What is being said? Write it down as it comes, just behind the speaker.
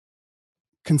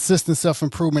Consistent self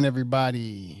improvement,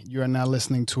 everybody. You are now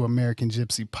listening to American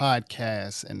Gypsy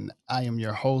Podcast, and I am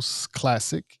your host,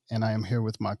 Classic, and I am here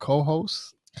with my co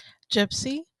host,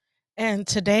 Gypsy. And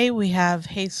today we have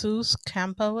Jesus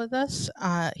Campa with us.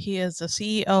 He is the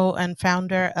CEO and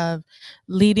founder of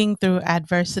Leading Through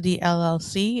Adversity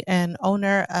LLC and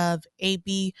owner of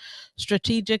AB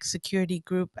Strategic Security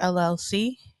Group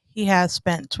LLC. He has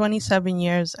spent 27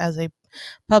 years as a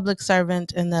public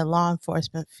servant in the law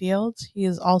enforcement field. He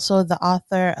is also the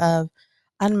author of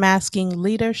Unmasking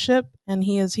Leadership, and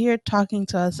he is here talking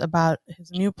to us about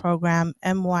his new program,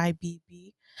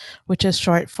 MYBB, which is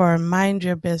short for Mind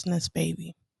Your Business,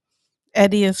 Baby.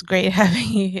 Eddie, it's great having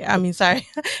you here. I mean, sorry,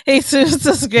 Jesus,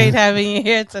 it's great having you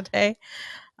here today.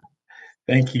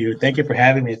 Thank you. Thank you for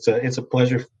having me. It's a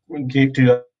pleasure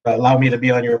to allow me to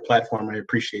be on your platform. I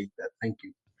appreciate that. Thank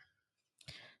you.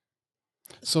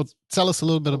 So tell us a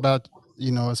little bit about,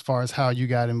 as far as how you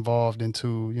got involved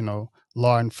into,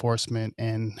 law enforcement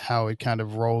and how it kind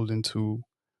of rolled into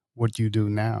what you do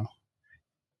now.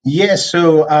 Yes.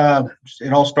 So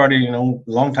it all started, a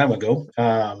long time ago.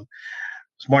 I was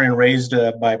born and raised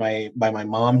by my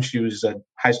mom. She was a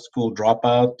high school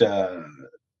dropout,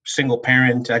 single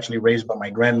parent, actually raised by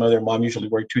my grandmother. Mom usually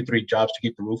worked 2, 3 jobs to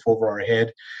keep the roof over our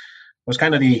head. Was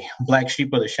kind of the black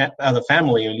sheep of the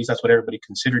family. At least that's what everybody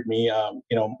considered me.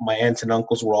 My aunts and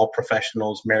uncles were all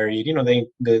professionals, married.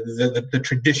 The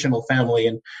traditional family,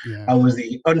 and Yeah. I was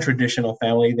the untraditional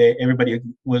family. Everybody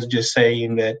was just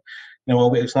saying that,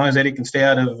 as long as Eddie can stay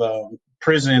out of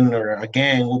prison or a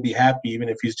gang, we'll be happy, even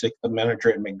if he's just the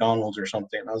manager at McDonald's or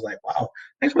something. And I was like, wow,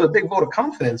 thanks for the big vote of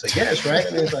confidence, I guess, right?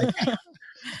 And it's like.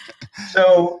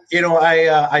 So,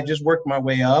 I just worked my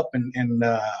way up, and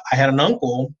I had an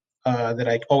uncle that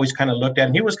I always kind of looked at.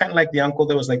 And he was kind of like the uncle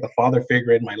that was like the father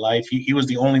figure in my life. He was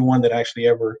the only one that actually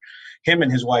ever, him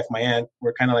and his wife, my aunt,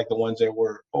 were kind of like the ones that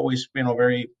were always,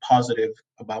 very positive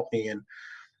about me. And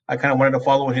I kind of wanted to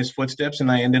follow in his footsteps,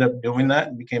 and I ended up doing that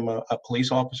and became a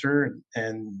police officer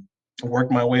and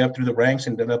worked my way up through the ranks,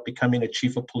 ended up becoming a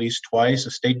chief of police twice,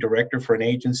 a state director for an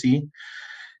agency.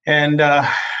 And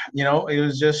it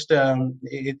was just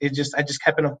I just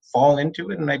happened to fall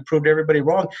into it, and I proved everybody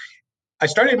wrong. I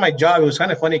started my job. It was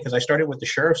kind of funny because I started with the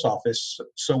sheriff's office.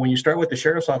 So when you start with the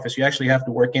sheriff's office, you actually have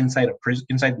to work inside a prison,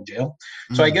 inside the jail.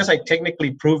 So I guess I technically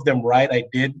proved them right. I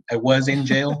did. I was in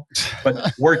jail,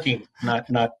 but working, not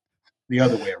the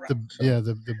other way around.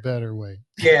 The better way.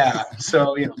 Yeah.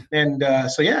 So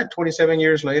 27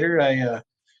 years later, I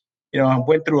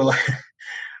went through a lot.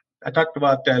 I talked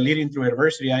about leading through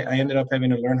adversity. I ended up having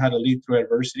to learn how to lead through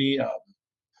adversity.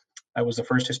 I was the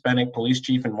first Hispanic police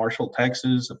chief in Marshall,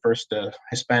 Texas, the first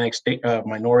Hispanic state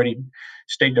minority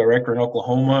state director in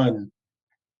Oklahoma.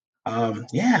 And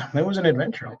that was an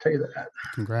adventure, I'll tell you that.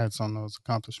 Congrats on those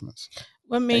accomplishments.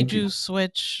 What made you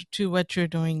switch to what you're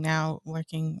doing now,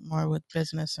 working more with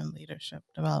business and leadership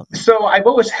development? So I've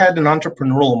always had an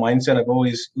entrepreneurial mindset. I've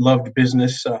always loved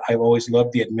business. I've always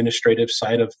loved the administrative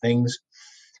side of things.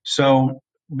 So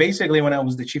basically, when I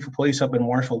was the chief of police up in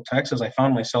Marshall, Texas, I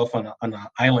found myself on an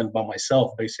island by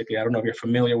myself, basically. I don't know if you're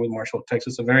familiar with Marshall,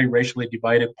 Texas, a very racially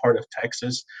divided part of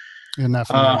Texas. You're not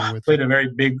familiar with played a very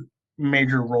big,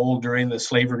 major role during the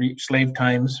slave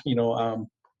times,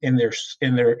 in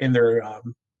their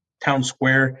town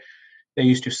square. They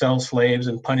used to sell slaves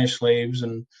and punish slaves.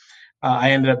 And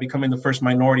I ended up becoming the first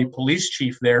minority police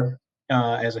chief there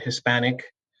as a Hispanic.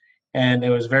 And it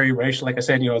was very racial. Like I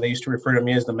said, they used to refer to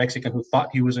me as the Mexican who thought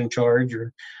he was in charge.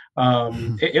 Or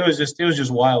it was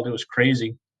just wild. It was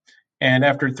crazy. And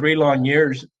after 3 long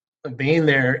years of being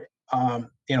there,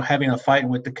 having a fight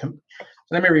with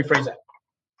let me rephrase that.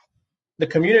 The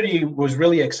community was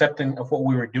really accepting of what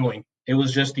we were doing. It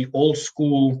was just the old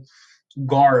school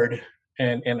guard,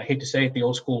 and I hate to say it, the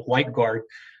old school white guard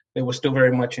that was still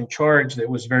very much in charge, that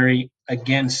was very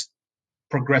against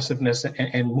progressiveness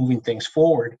and moving things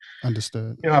forward.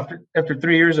 Understood. After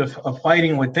 3 years of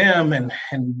fighting with them and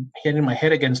hitting my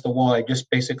head against the wall, I just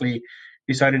basically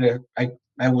decided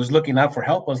I was looking out for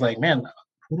help. I was like, man,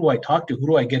 who do I talk to? Who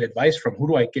do I get advice from? Who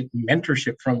do I get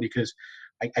mentorship from? Because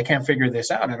I can't figure this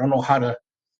out. I don't know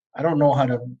how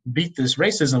to beat this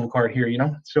racism card here,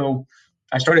 So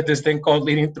I started this thing called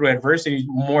Leading Through Adversity,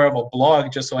 more of a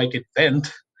blog just so I could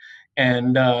vent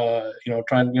and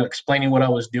trying explaining what I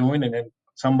was doing, and then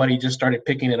somebody just started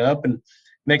picking it up, and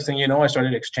next thing you know, I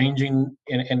started exchanging,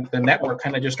 and the network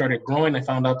kind of just started growing. I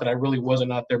found out that I really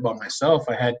wasn't out there by myself.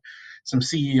 I had some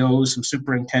CEOs, some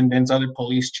superintendents, other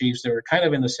police chiefs that were kind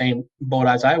of in the same boat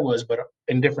as I was, but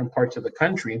in different parts of the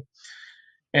country.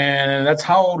 And that's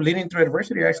how Leading Through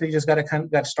Adversity actually just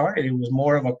got started. It was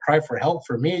more of a cry for help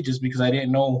for me, just because I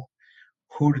didn't know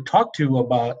who to talk to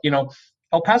about,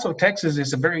 El Paso, Texas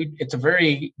is it's a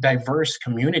very diverse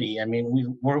community. I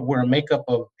mean, we're a makeup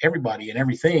of everybody and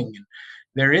everything. And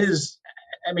there is,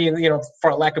 I mean,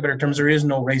 for lack of better terms, there is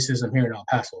no racism here in El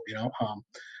Paso,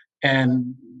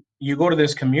 and you go to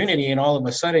this community and all of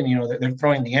a sudden, they're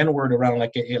throwing the N-word around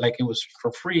like it was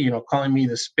for free, calling me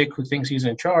the spick who thinks he's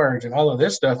in charge and all of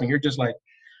this stuff. And you're just like,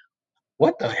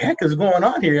 what the heck is going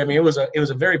on here? I mean, it was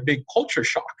a very big culture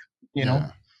shock,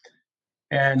 Yeah.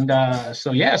 And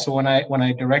so when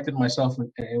I directed myself,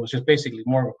 it was just basically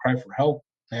more of a cry for help,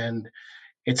 and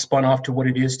it spun off to what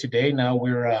it is today. Now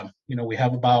we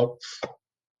have about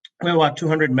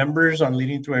 200 members on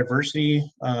Leading Through Adversity.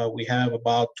 We have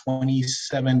about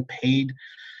 27 paid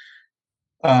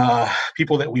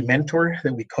people that we mentor,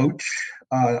 that we coach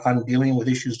on dealing with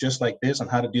issues just like this, on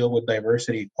how to deal with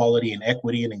diversity, equality, and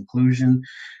equity and inclusion,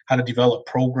 how to develop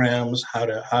programs, how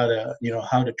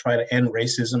to try to end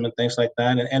racism and things like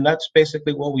that. And that's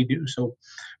basically what we do. So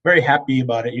very happy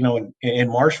about it. In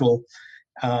Marshall,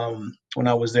 when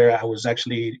I was there, I was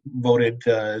actually voted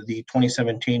the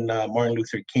 2017 Martin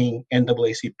Luther King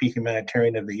NAACP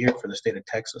Humanitarian of the Year for the state of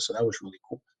Texas. So that was really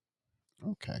cool.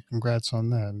 Okay. Congrats on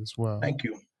that as well. Thank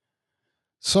you.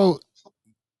 So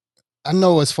I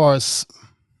know as far as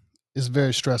it's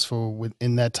very stressful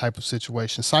in that type of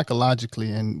situation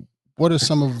psychologically, and what are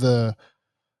some of the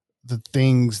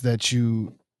things that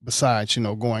you, besides,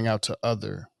 going out to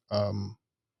other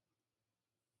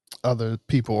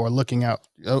people or looking out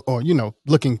or,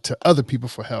 looking to other people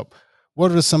for help,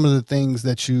 what are some of the things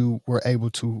that you were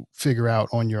able to figure out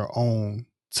on your own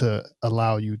to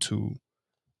allow you to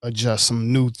adjust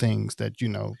some new things that,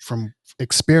 from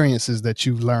experiences that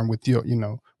you've learned with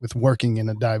with working in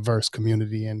a diverse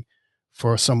community, and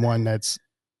for someone that's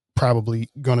probably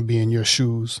going to be in your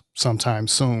shoes sometime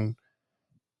soon?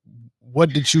 What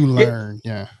did you learn?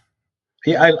 Yeah.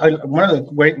 One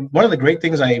of the great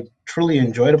things I truly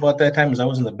enjoyed about that time is I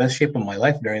was in the best shape of my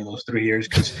life during those 3 years,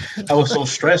 because I was so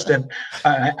stressed that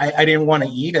I didn't want to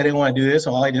eat. I didn't want to do this.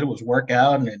 All I did was work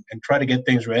out and try to get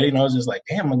things ready. And I was just like,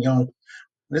 damn,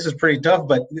 this is pretty tough.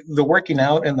 But the working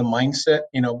out and the mindset,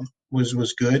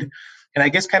 was good. And I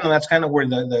guess that's kind of where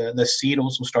the seed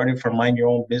also started for Mind Your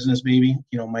Own Business Baby.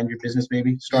 Mind Your Business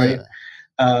Baby started.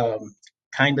 Yeah.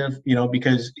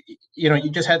 Because, you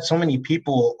just had so many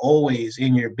people always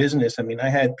in your business. I mean, I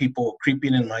had people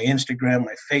creeping in my Instagram,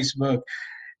 my Facebook,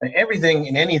 everything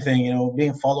and anything,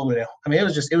 being followed. I mean,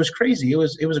 it was crazy. It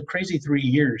was a crazy 3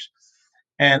 years.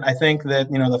 And I think that,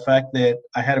 the fact that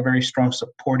I had a very strong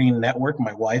supporting network,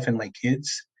 my wife and my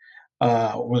kids,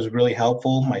 was really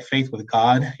helpful. My faith with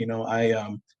God,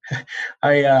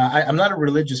 I'm not a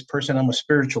religious person. I'm a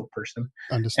spiritual person.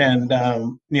 Understand.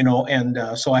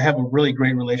 And so I have a really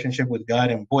great relationship with God,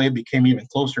 and boy, it became even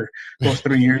closer those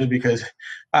 3 years, because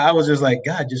I was just like,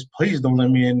 God, just please don't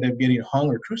let me end up getting hung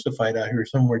or crucified out here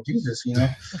somewhere, Jesus, You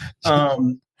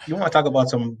want to talk about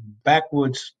some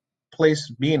backwoods place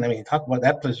being, I mean, talk about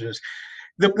that place.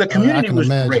 The community was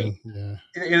great.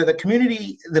 Yeah. The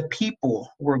community, the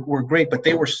people were great, but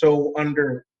they were so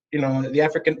under,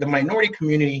 the minority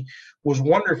community was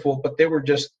wonderful, but they were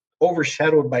just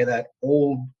overshadowed by that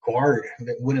old guard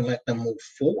that wouldn't let them move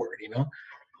forward,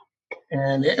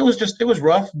 And it was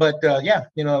rough, but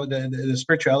the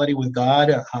spirituality with God,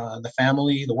 the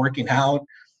family, the working out,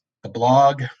 the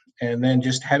blog, and then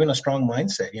just having a strong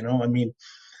mindset, I mean,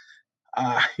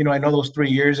 I know those 3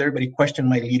 years, everybody questioned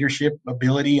my leadership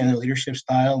ability and leadership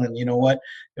style. And you know what?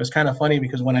 It was kind of funny,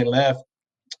 because when I left,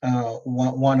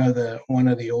 one of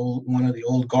the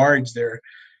old guards there,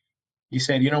 he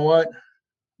said, "You know what?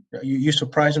 You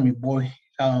surprised me, boy.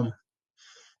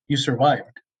 You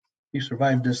survived. You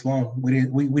survived this long.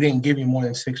 We didn't give you more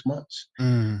than 6 months."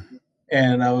 Mm.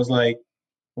 And I was like,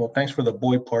 "Well, thanks for the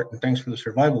boy part and thanks for the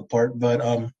survival part, but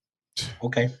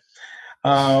okay."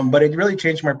 But it really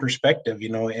changed my perspective,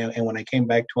 and when I came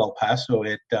back to El Paso,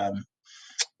 it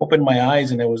opened my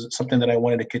eyes, and it was something that I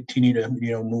wanted to continue to,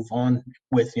 move on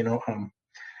with,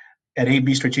 at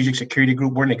AB Strategic Security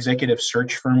Group. We're an executive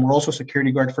search firm. We're also a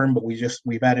security guard firm, but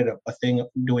we've added a thing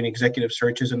doing executive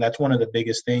searches. And that's one of the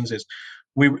biggest things is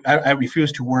I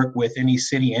refuse to work with any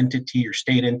city entity or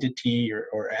state entity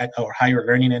or higher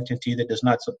learning entity that does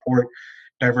not support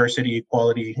diversity,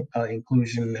 equality,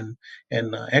 inclusion,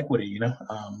 and equity,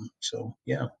 so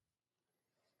yeah.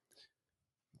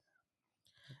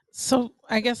 So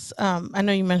I guess I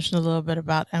know you mentioned a little bit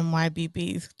about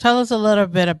MYBBs. Tell us a little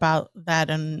bit about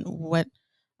that and what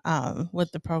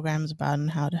the program's about and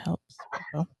how to help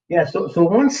people. Yeah. So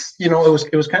once, it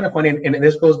was kind of funny, and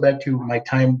this goes back to my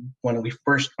time when I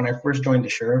first joined the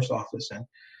sheriff's office, and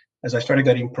as I started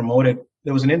getting promoted,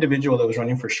 there was an individual that was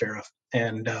running for sheriff,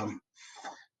 and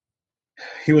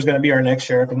he was going to be our next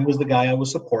sheriff, and he was the guy I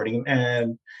was supporting.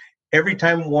 And every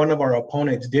time one of our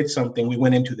opponents did something, we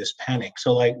went into this panic.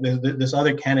 So like this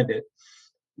other candidate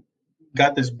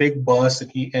got this big bus,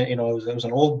 and it was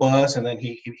an old bus, and then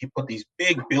he put these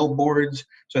big billboards.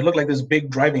 So it looked like this big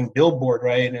driving billboard,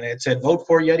 right? And it said, "Vote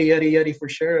for yada yada yada for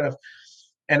sheriff."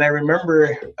 And I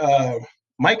remember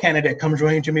my candidate comes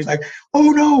running to me. He's like,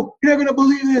 "Oh no, you're not gonna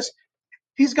believe this.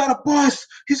 He's got a bus.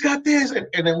 He's got this."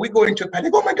 And then we go into a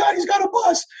panic. "Oh my God, he's got a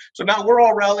bus." So now we're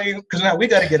all rallying because now we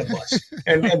got to get a bus,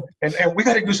 and we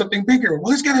got to do something bigger. Well,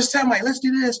 let's get a semi. Let's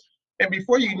do this. And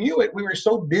before you knew it, we were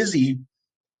so busy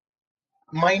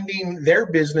minding their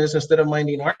business instead of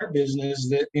minding our business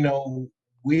that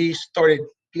we started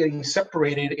getting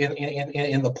separated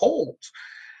in the polls.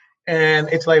 And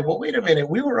it's like, well, wait a minute,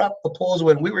 we were up the polls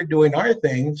when we were doing our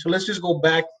thing, so let's just go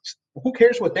back. Who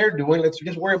cares what they're doing? Let's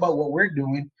just worry about what we're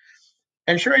doing.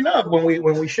 And sure enough, when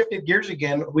we shifted gears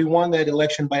again, we won that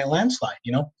election by a landslide.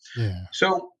 Yeah.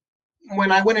 So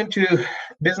when I went into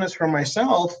business for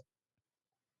myself,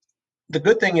 the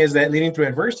good thing is that leading through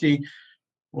adversity,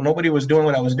 well, nobody was doing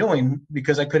what I was doing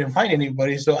because I couldn't find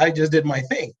anybody. So I just did my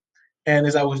thing. And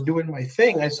as I was doing my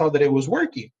thing, I saw that it was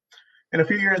working. And a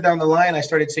few years down the line, I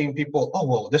started seeing people, "Oh,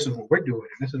 well, this is what we're doing.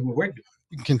 And this is what we're doing."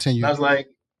 You can continue. And I was like,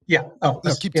 yeah. Oh,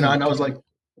 No, keep and telling. I was like,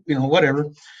 whatever.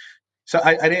 So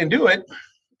I didn't do it.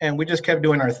 And we just kept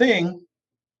doing our thing.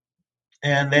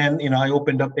 And then, I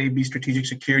opened up AB Strategic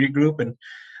Security Group, and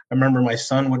I remember my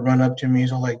son would run up to me.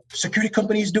 So like, "Security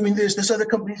company's doing this other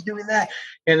company's doing that."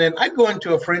 And then I'd go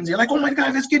into a frenzy, like, "Oh my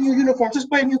God, let's get new uniforms. Let's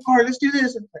buy a new car. Let's do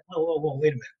this." And like, whoa,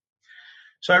 wait a minute.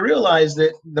 So I realized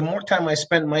that the more time I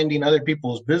spent minding other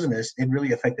people's business, it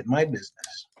really affected my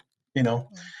business,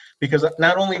 because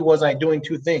not only was I doing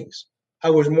two things, I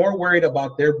was more worried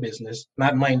about their business,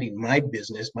 not minding my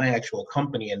business, my actual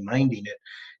company, and minding it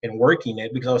and working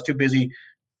it, because I was too busy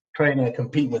trying to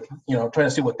compete with, trying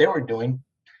to see what they were doing.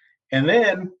 And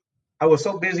then I was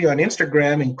so busy on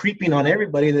Instagram and creeping on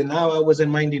everybody that now I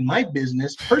wasn't minding my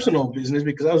business, personal business,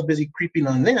 because I was busy creeping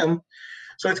on them.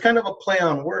 So it's kind of a play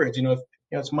on words,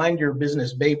 it's mind your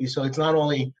business, baby. So it's not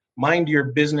only mind your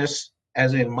business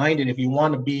as in mind it. If you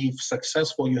want to be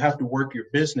successful, you have to work your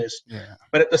business. Yeah.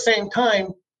 But at the same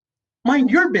time, mind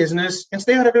your business and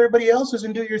stay out of everybody else's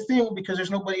and do your thing, because there's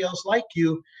nobody else like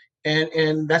you.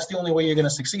 And that's the only way you're going to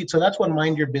succeed. So that's what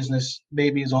mind your business,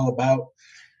 baby, is all about.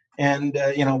 And,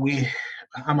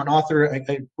 I'm an author.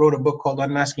 I wrote a book called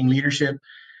Unmasking Leadership,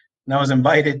 and I was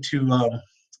invited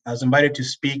to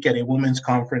speak at a women's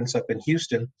conference up in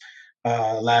Houston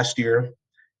last year.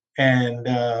 And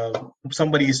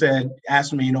somebody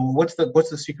asked me, what's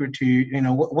the secret to,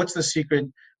 what's the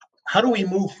secret? How do we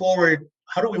move forward?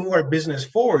 How do we move our business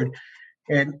forward?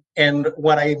 And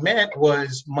what I meant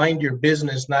was mind your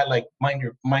business, not like mind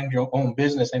your own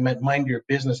business. I meant mind your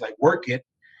business, like work it.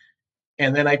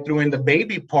 And then I threw in the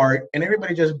baby part, and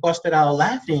everybody just busted out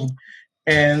laughing.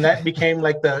 And that became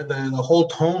like the whole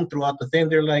tone throughout the thing.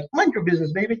 They're like, "Mind your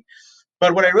business, baby."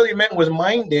 But what I really meant was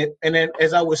mind it. And then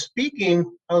as I was speaking,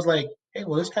 I was like, hey,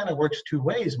 well, this kind of works two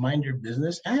ways: mind your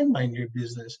business and mind your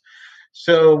business.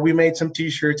 So we made some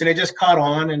T-shirts, and it just caught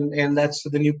on. And that's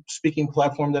the new speaking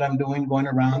platform that I'm doing, going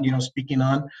around, speaking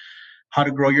on how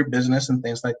to grow your business and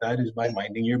things like that, is by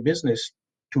minding your business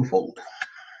twofold.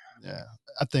 Yeah,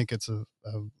 I think it's a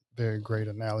very great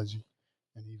analogy,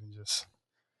 and even just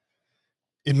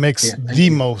it makes the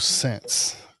most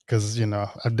sense, because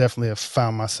I definitely have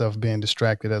found myself being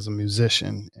distracted as a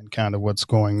musician and kind of what's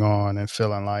going on, and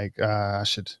feeling like I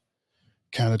should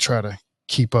kind of try to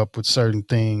keep up with certain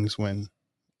things, when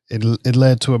it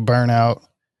led to a burnout,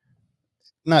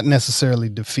 not necessarily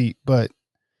defeat, but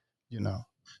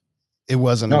it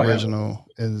wasn't original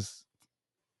as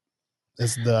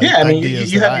the I mean,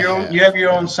 ideas you have your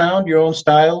own sound, your own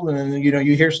style, and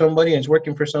you hear somebody and it's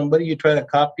working for somebody, you try to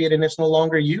copy it and it's no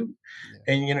longer you.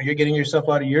 Yeah. And you're getting yourself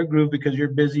out of your groove because you're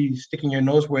busy sticking your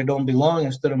nose where it don't belong,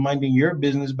 instead of minding your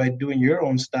business by doing your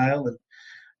own style.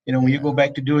 And when you go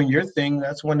back to doing your thing,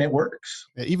 that's when it works.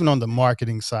 Yeah, even on the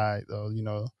marketing side, though,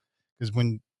 because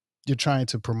when you're trying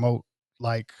to promote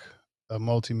like a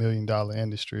multi-million-dollar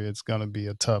industry, it's going to be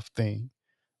a tough thing.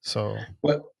 So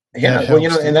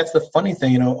and that's the funny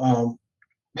thing,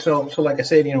 so like I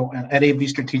said, at AB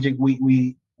Strategic,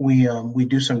 we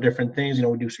do some different things.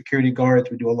 We do security guards,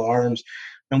 we do alarms,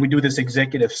 and we do this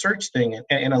executive search thing.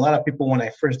 And a lot of people, when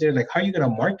I first did, like, how are you going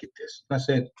to market this? And I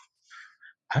said,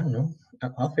 I don't know,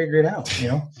 I'll figure it out,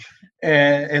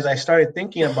 And as I started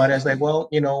thinking about it, I was like, well,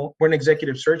 we're an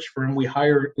executive search firm. We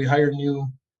hire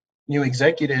new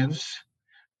executives,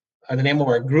 The name of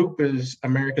our group is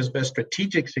America's Best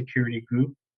Strategic Security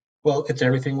Group. Well, it's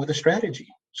everything with a strategy.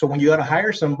 So when you got to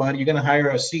hire somebody, you're going to hire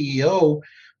a CEO.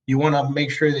 You want to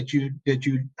make sure that you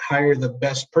hire the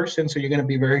best person. So you're going to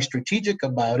be very strategic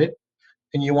about it,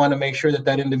 and you want to make sure that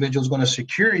that individual is going to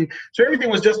secure you. So everything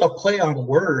was just a play on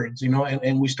words,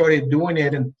 and we started doing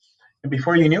it, and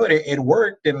before you knew it, it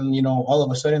worked. And all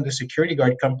of a sudden, the security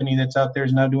guard company that's out there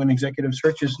is now doing executive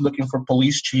searches, looking for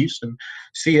police chiefs and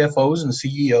CFOs and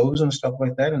CEOs and stuff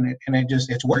like that, and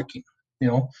it's working,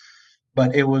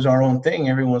 But it was our own thing.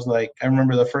 Everyone's like, I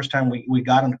remember the first time we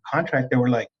got into contract, they were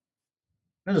like,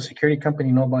 "Does a security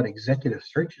company know about executive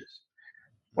searches?"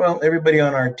 Well, everybody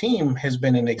on our team has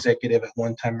been an executive at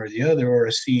one time or the other, or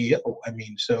a CEO. I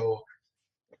mean, so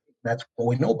that's what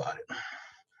we know about it.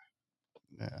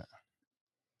 Yeah.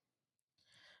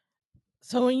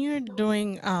 So when you're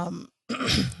doing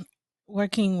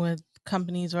working with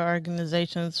companies or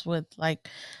organizations with like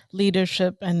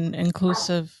leadership and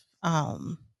inclusive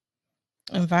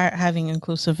having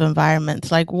inclusive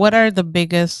environments, like what are the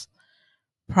biggest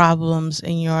problems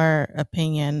in your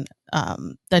opinion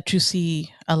that you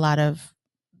see a lot of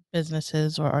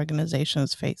businesses or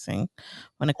organizations facing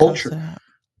when it comes to Culture. that?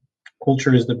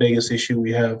 Culture is the biggest issue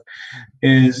we have.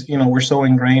 Is we're so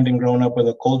ingrained and grown up with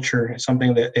a culture. It's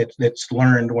something that's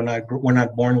learned. We're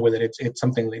not born with it. It's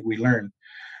something that we learn.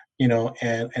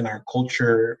 And our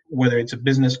culture, whether it's a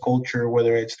business culture,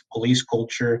 whether it's the police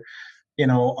culture,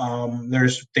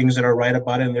 there's things that are right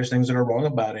about it and there's things that are wrong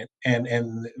about it. And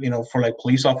for like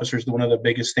police officers, one of the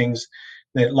biggest things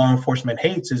that law enforcement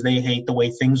hates is they hate the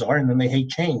way things are, and then they hate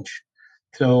change.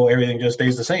 So everything just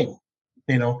stays the same,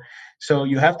 you know. So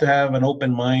you have to have an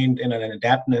open mind and an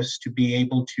adaptness to be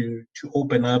able to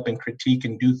open up and critique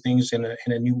and do things in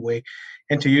a new way.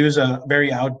 And to use a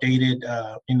very outdated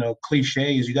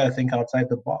cliche is you got to think outside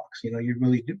the box. You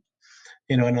really do.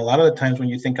 And a lot of the times when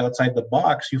you think outside the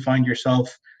box, you find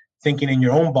yourself thinking in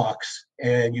your own box,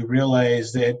 and you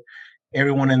realize that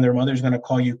everyone and their mother is going to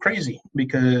call you crazy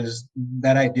because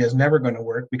that idea is never going to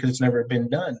work because it's never been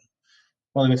done.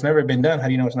 Well, if it's never been done, how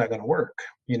do you know it's not going to work?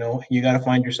 You got to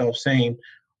find yourself saying,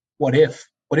 what if?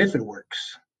 What if it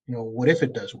works? What if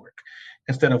it does work?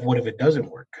 Instead of what if it doesn't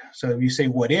work? So if you say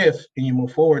what if and you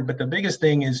move forward, but the biggest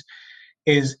thing is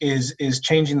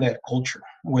changing that culture,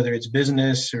 whether it's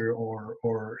business or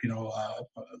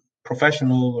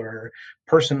professional or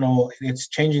personal. It's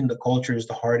changing the culture is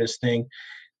the hardest thing.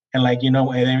 And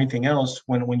and everything else,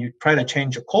 when you try to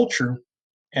change a culture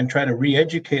and try to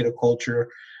re-educate a culture,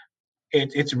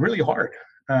 it's really hard,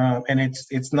 and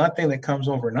it's nothing that comes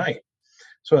overnight.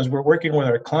 So as we're working with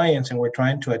our clients and we're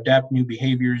trying to adapt new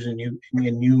behaviors and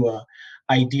new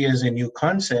ideas and new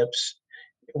concepts,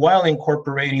 while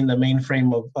incorporating the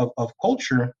mainframe of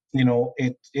culture,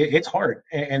 it's hard.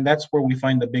 And that's where we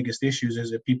find the biggest issues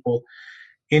is that people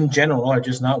in general are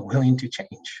just not willing to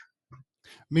change.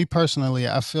 Me personally,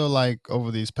 I feel like over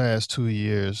these past 2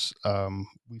 years,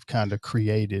 we've kind of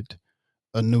created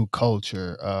a new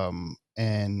culture,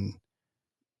 and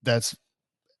that's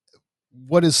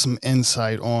what is some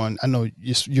insight on. I know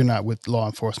you're not with law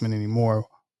enforcement anymore,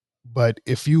 but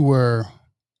if you were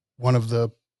one of the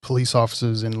police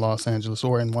officers in Los Angeles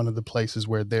or in one of the places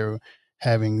where they're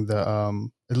having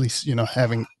the at least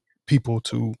having people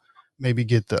to maybe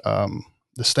get the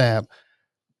stab,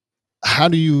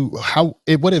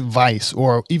 what advice,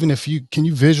 or even if you can,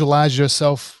 you visualize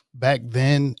yourself back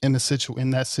then in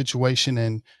in that situation,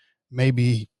 and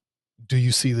maybe do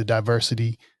you see the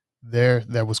diversity there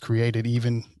that was created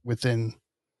even within,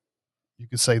 you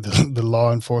could say, the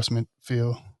law enforcement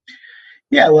field?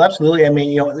 Yeah, well, absolutely. I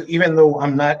mean, even though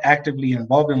I'm not actively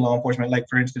involved in law enforcement, like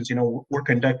for instance, we're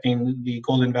conducting the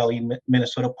Golden Valley,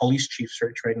 Minnesota police chief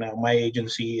search right now. My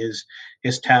agency is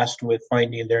tasked with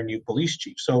finding their new police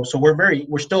chief. So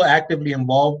we're still actively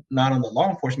involved, not on the law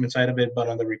enforcement side of it, but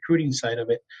on the recruiting side of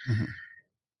it. Mm-hmm.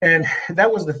 And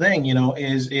that was the thing,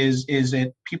 is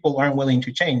that people aren't willing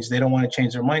to change. They don't want to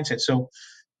change their mindset. So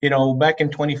back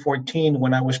in 2014,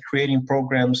 when I was creating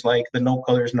programs like the No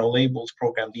Colors, No Labels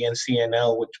program, the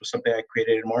NCNL, which was something I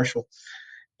created in Marshall,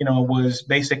 was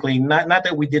basically not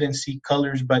that we didn't see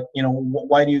colors, but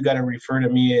why do you got to refer to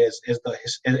me as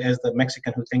the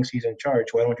Mexican who thinks he's in charge?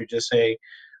 Why don't you just say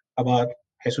about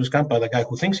Jesus Campa, the guy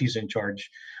who thinks he's in charge?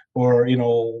 Or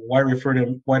why refer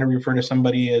to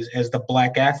somebody as the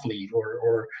black athlete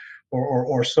or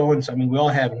so and so? I mean, we all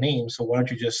have names, so why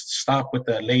don't you just stop with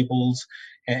the labels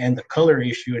and the color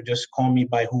issue and just call me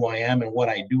by who I am and what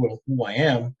I do and who I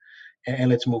am, and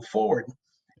let's move forward.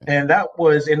 And that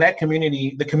was in that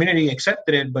community. The community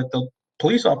accepted it, but the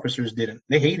police officers didn't.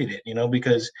 They hated it,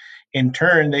 because in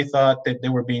turn they thought that they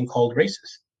were being called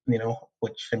racist.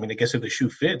 which, I mean, I guess if the shoe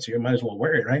fits, you might as well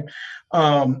wear it, right?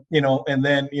 And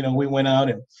then, we went out,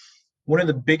 and one of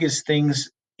the biggest things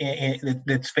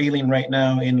that's failing right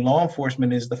now in law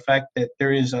enforcement is the fact that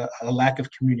there is a lack of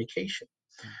communication.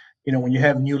 When you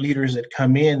have new leaders that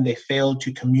come in, they fail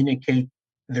to communicate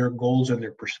their goals and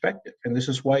their perspective. And this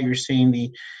is why you're seeing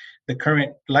the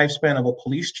current lifespan of a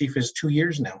police chief is 2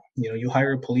 years now. You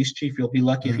hire a police chief, you'll be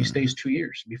lucky if he stays 2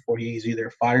 years before he's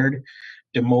either fired,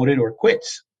 demoted, or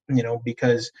quits,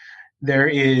 because there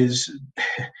is,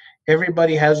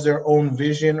 everybody has their own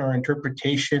vision or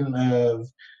interpretation of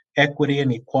equity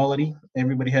and equality.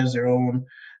 Everybody has their own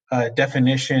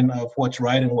definition of what's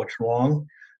right and what's wrong,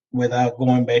 without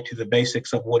going back to the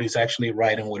basics of what is actually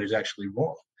right and what is actually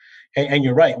wrong. And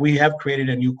you're right, we have created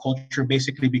a new culture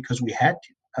basically because we had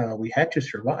to. We had to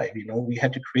survive, we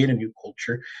had to create a new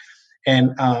culture.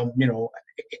 And,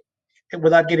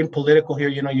 without getting political here,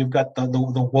 you've got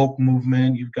the woke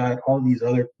movement, you've got all these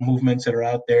other movements that are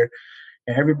out there,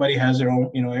 and everybody has their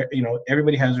own,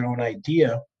 everybody has their own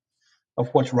idea of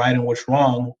what's right and what's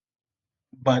wrong,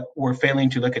 but we're failing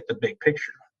to look at the big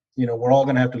picture. We're all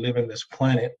going to have to live in this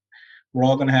planet. We're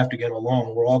all going to have to get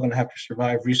along. We're all going to have to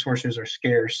survive. Resources are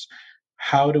scarce.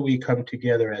 How do we come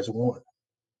together as one?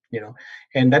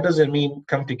 And that doesn't mean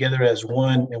come together as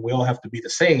one and we all have to be the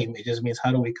same. It just means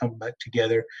how do we come back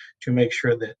together to make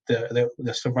sure that the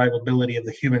survivability of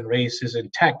the human race is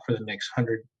intact for the next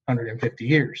 150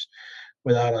 years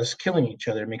without us killing each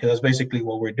other. Because that's basically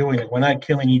what we're doing. We're not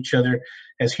killing each other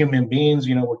as human beings.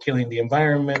 We're killing the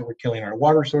environment. We're killing our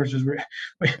water sources.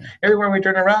 Everywhere we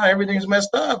turn around, everything's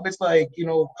messed up. It's like,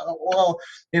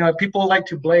 people like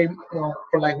to blame,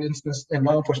 for like instance, in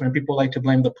law enforcement, people like to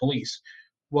blame the police.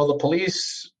 Well, the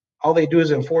police, all they do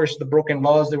is enforce the broken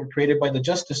laws that were created by the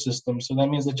justice system. So that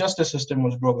means the justice system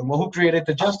was broken. Well, who created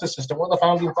the justice system? Well, the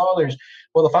founding fathers.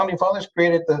 Well, the founding fathers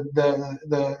created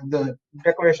the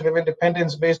Declaration of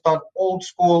Independence based on old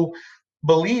school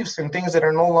beliefs and things that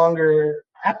are no longer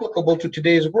applicable to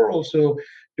today's world. So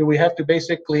do we have to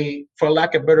basically, for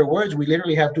lack of better words, we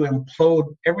literally have to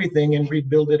implode everything and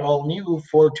rebuild it all new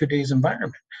for today's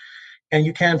environment? And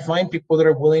you can't find people that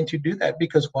are willing to do that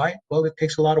because why? Well, it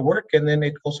takes a lot of work, and then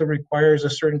it also requires a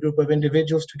certain group of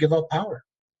individuals to give up power.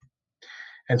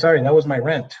 And sorry, that was my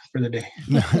rant for the day.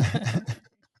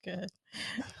 Good.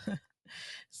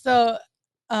 So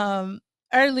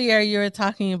earlier you were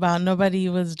talking about nobody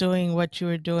was doing what you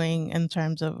were doing in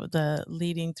terms of the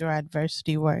leading through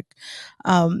adversity work.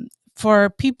 For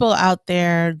people out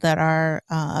there that are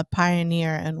a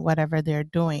pioneer in whatever they're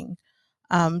doing,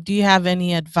 do you have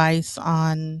any advice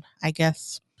on, I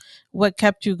guess, what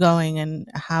kept you going and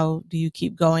how do you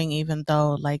keep going even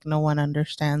though like no one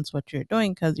understands what you're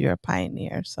doing because you're a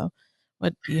pioneer? So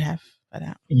what do you have for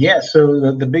that? Yeah,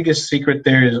 so the biggest secret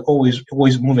there is always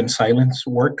move in silence,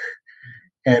 work,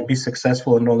 and be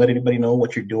successful, and don't let anybody know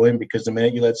what you're doing, because the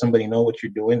minute you let somebody know what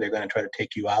you're doing, they're going to try to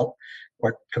take you out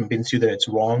or convince you that it's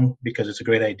wrong because it's a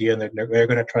great idea, and they're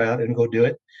going to try out and go do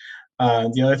it.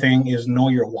 The other thing is know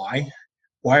your why.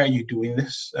 Why are you doing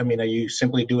this? I mean, are you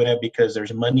simply doing it because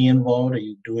there's money involved? Are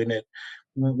you doing it?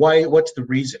 Why? What's the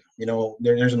reason?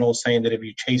 There's an old saying that if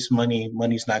you chase money,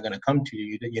 money's not going to come to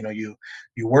you.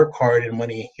 You work hard and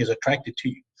money is attracted to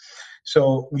you.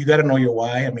 So you got to know your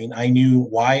why. I mean, I knew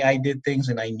why I did things,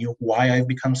 and I knew why I've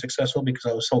become successful because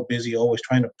I was so busy always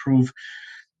trying to prove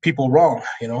people wrong.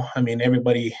 I mean,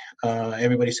 everybody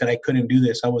said I couldn't do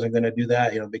this, I wasn't going to do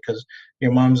that, because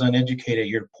your mom's uneducated,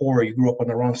 you're poor, you grew up on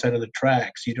the wrong side of the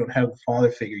tracks, you don't have a father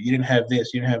figure, you didn't have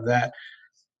this, you didn't have that.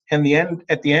 And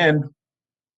at the end,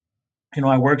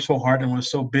 I worked so hard and was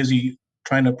so busy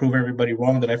trying to prove everybody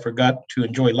wrong that I forgot to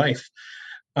enjoy life.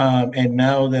 And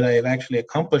now that I've actually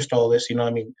accomplished all this,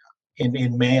 I mean,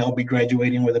 in May I'll be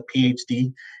graduating with a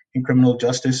PhD in criminal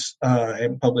justice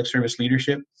and public service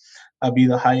leadership. I'll be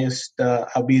the highest.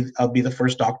 I'll be the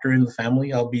first doctor in the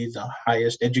family. I'll be the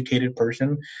highest educated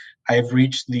person. I've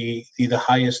reached the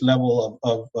highest level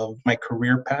of my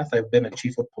career path. I've been a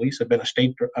chief of police. I've been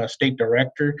a state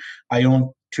director. I own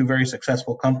 2 very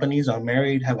successful companies. I'm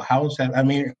married, have a house. But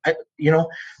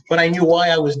I knew why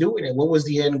I was doing it. What was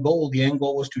the end goal? The end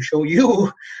goal was to show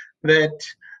you that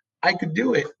I could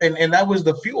do it, and that was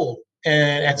the fuel.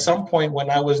 And at some point,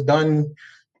 when I was done.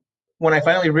 When I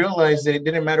finally realized that it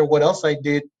didn't matter what else I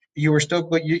did, you were still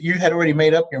good. You had already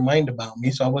made up your mind about me,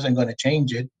 so I wasn't going to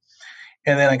change it.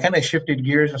 And then I kind of shifted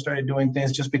gears and started doing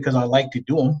things just because I like to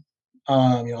do them.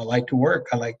 I like to work.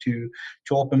 I like to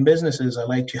open businesses. I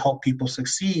like to help people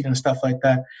succeed and stuff like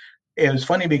that. It was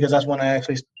funny because that's when I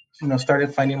actually,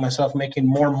 started finding myself making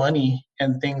more money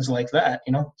and things like that.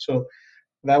 So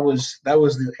that was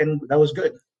the end. That was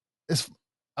good.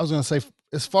 I was going to say,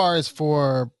 as far as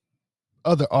for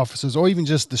other officers or even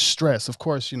just the stress, of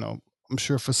course, I'm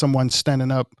sure for someone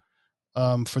standing up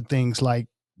for things like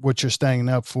what you're standing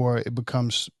up for, it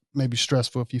becomes maybe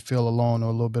stressful if you feel alone or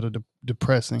a little bit of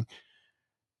depressing.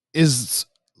 Is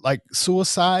like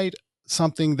suicide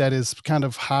something that is kind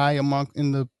of high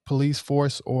in the police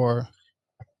force, or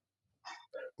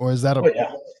is that Oh,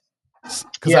 yeah.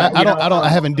 because I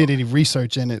haven't did any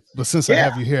research in it, but since I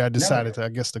have you here, I decided to, I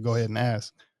guess, to go ahead and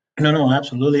ask. No,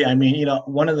 absolutely. I mean,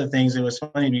 one of the things, it was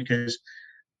funny because,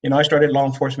 I started law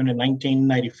enforcement in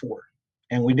 1994,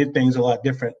 and we did things a lot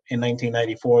different in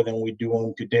 1994 than we do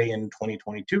them today in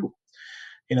 2022.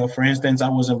 For instance, I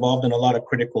was involved in a lot of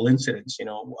critical incidents,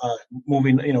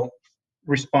 moving,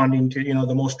 responding to,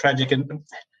 the most tragic, and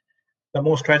the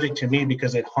most tragic to me,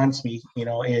 because it haunts me,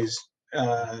 is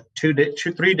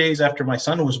 3 days after my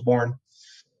son was born.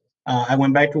 I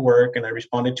went back to work and I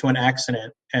responded to an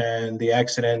accident, and the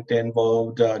accident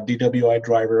involved a DWI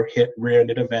driver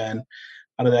rear-ended a van.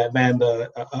 Out of that van,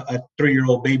 a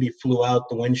 3-year-old baby flew out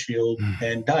the windshield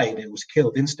and died. It was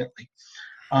killed instantly.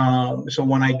 So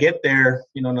when I get there,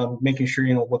 and I'm making sure,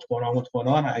 what's going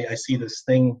on, I see this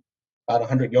thing about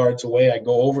 100 yards away. I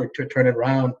go over to turn it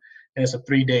around, and it's a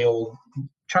 3-day-old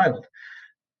child.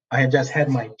 I had just had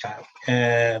my child,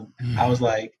 and I was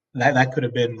like, that could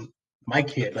have been my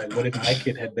kid. Like, what if my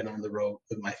kid had been on the road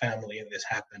with my family and this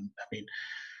happened? I mean,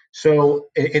 so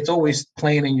it's always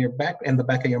playing in the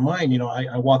back of your mind.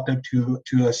 I walked up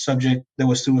to a subject that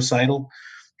was suicidal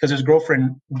because his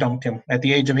girlfriend dumped him at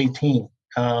the age of 18.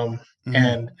 And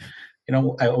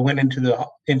I went into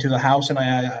the house, and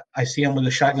I see him with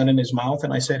a shotgun in his mouth,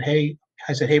 and I said, hey,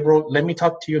 bro, let me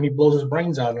talk to you. And he blows his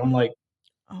brains out. And I'm like,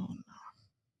 oh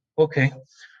no. Okay.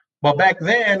 Well, back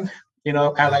then,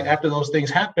 like after those things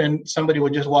happen, somebody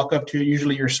would just walk up to you,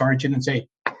 usually your sergeant, and say,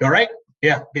 "You all right?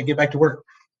 Yeah, get back to work."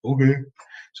 Okay.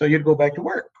 So you'd go back to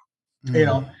work.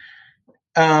 And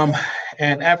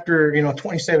after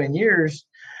 27 years,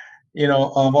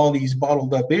 of all these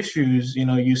bottled up issues,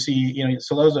 you see,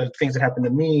 so those are things that happened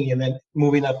to me. And then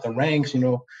moving up the ranks,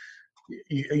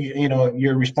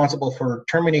 you're responsible for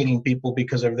terminating people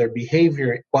because of their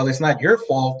behavior. While it's not your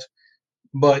fault,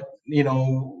 but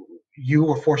you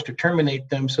were forced to terminate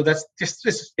them. So that's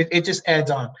it just adds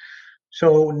on.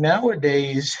 So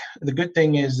nowadays, the good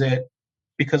thing is that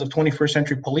because of 21st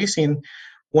century policing,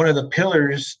 one of the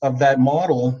pillars of that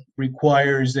model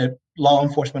requires that law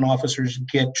enforcement officers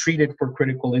get treated for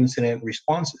critical incident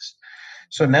responses.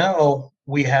 So now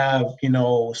we have,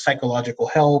 psychological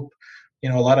help. A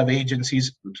lot of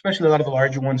agencies, especially a lot of the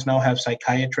larger ones, now have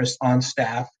psychiatrists on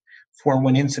staff for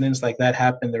when incidents like that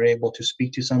happen. They're able to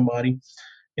speak to somebody.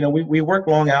 We work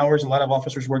long hours. A lot of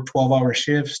officers work 12-hour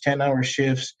shifts, 10-hour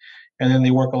shifts, and then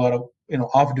they work a lot of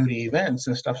off-duty events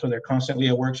and stuff. So they're constantly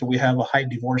at work. So we have a high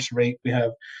divorce rate. We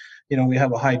have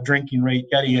a high drinking rate.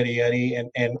 Yada yada yada.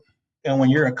 And when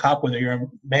you're a cop, whether you're a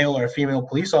male or a female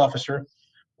police officer,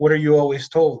 what are you always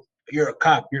told? You're a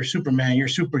cop. You're Superman. You're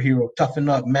superhero. Toughen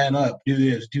up. Man up. Do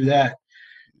this. Do that.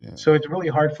 Yeah. So it's really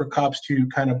hard for cops to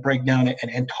kind of break down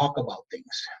and talk about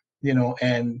things,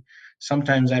 and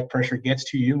sometimes that pressure gets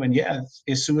to you. And yeah,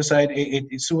 it's suicide.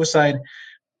 It's suicide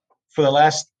for the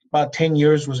last about 10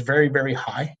 years was very, very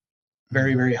high,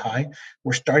 very, very high.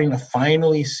 We're starting to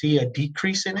finally see a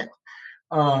decrease in it,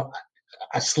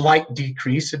 a slight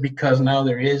decrease, because now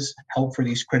there is help for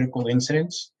these critical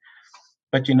incidents.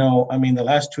 But, the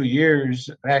last 2 years,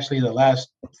 actually the last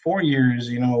 4 years,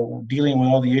 dealing with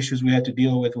all the issues we had to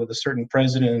deal with a certain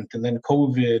president, and then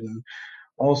COVID and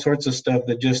all sorts of stuff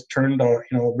that just turned our,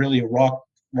 really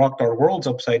rocked our worlds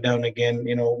upside down again.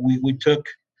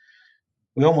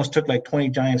 We almost took like 20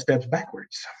 giant steps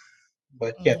backwards.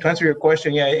 But yeah, to answer your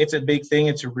question, yeah, it's a big thing.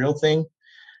 It's a real thing.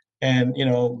 And,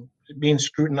 being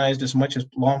scrutinized as much as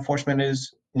law enforcement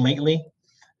is lately,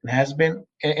 and has been,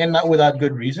 and not without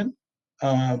good reason.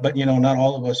 But, not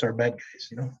all of us are bad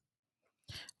guys,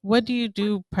 What do you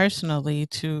do personally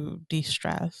to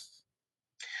de-stress?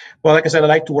 Well, like I said, I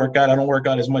like to work out. I don't work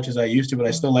out as much as I used to, but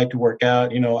I still like to work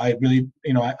out. I really,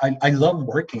 I love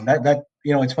working. That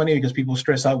it's funny because people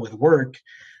stress out with work.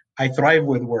 I thrive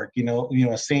with work.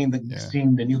 Seeing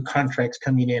the new contracts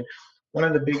coming in. One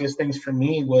of the biggest things for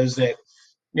me was that,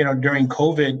 during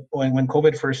COVID, when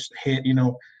COVID first hit,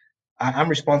 I'm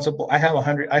responsible. I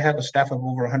have a staff of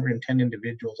over 110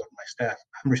 individuals on my staff.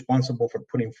 I'm responsible for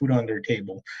putting food on their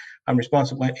table. I'm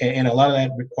responsible, and a lot of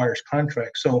that requires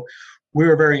contracts. So we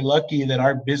were very lucky that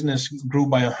our business grew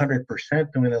by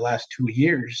 100% during the last 2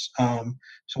 years.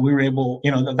 So we were able,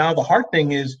 now the hard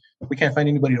thing is we can't find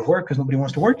anybody to work because nobody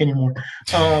wants to work anymore.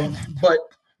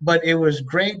 But it was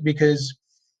great because,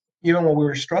 even when we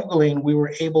were struggling, we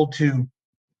were able to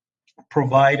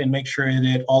provide and make sure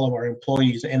that all of our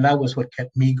employees, and that was what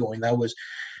kept me going. That was,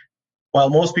 while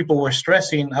most people were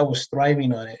stressing, I was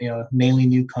thriving on it, nailing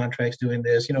new contracts, doing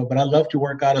this, but I love to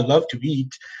work out. I love to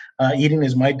eat. Eating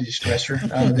is my distressor.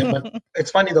 But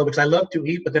it's funny though, because I love to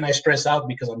eat, but then I stress out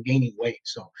because I'm gaining weight.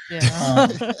 So,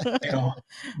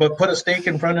 but put a steak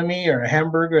in front of me or a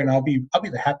hamburger and I'll be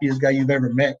the happiest guy you've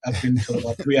ever met up until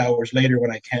about 3 hours later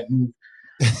when I can't move.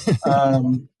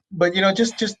 But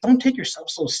just don't take yourself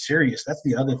so serious. That's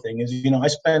the other thing is, I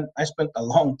spent a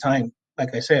long time,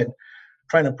 like I said,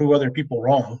 trying to prove other people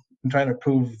wrong and trying to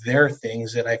prove their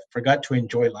things that I forgot to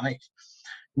enjoy life.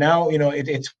 Now,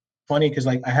 it's funny because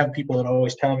like I have people that are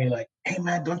always telling me like, hey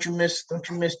man, don't you miss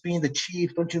being the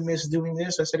chief? Don't you miss doing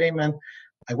this? I said, hey man,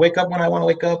 I wake up when I want to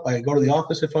wake up. I go to the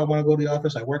office if I want to go to the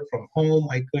office. I work from home.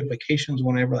 I go on vacations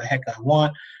whenever the heck I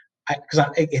want. Because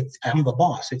I'm the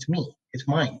boss. It's me. It's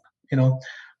mine.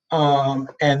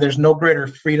 And there's no greater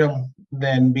freedom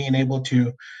than being able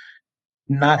to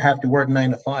not have to work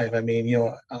 9 to 5. I mean,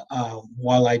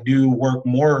 while I do work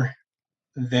more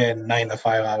than 9 to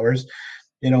 5 hours,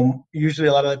 usually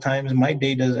a lot of the times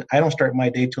I don't start my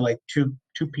day till like 2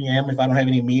 p.m. if I don't have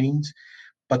any meetings,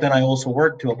 but then I also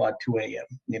work till about 2 a.m.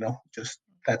 Just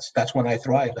that's when I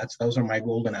thrive. Those are my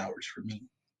golden hours for me.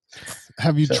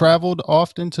 Have you traveled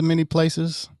often to many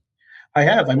places? I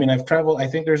have. I mean, I've traveled. I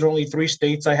think there's only 3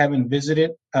 states I haven't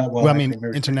visited. Well, I mean,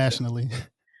 internationally.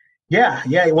 Yeah.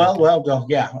 Well,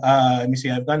 yeah. Let me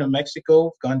see. I've gone to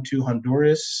Mexico, gone to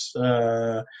Honduras,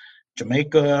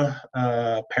 Jamaica,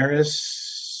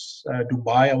 Paris,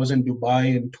 Dubai. I was in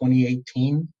Dubai in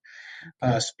 2018,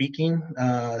 speaking.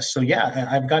 So yeah,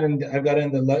 I've gotten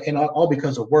and all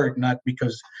because of work, not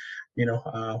because,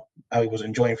 I was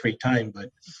enjoying free time, but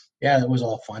yeah, it was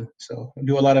all fun. So I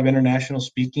do a lot of international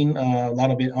speaking, a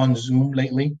lot of it on Zoom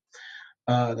lately,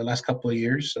 the last couple of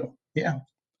years. So yeah.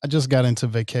 I just got into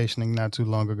vacationing not too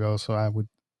long ago, so I would,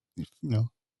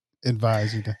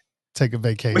 advise you to take a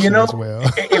vacation as well.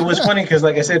 It was funny because,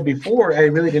 like I said before, I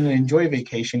really didn't enjoy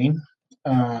vacationing.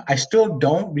 I still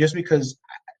don't, just because,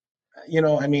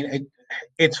 I mean,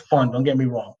 it's fun. Don't get me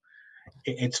wrong,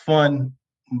 it's fun,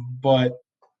 but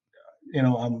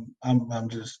I'm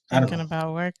just thinking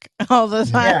about work all the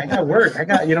time. Yeah, I got work.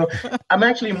 I'm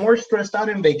actually more stressed out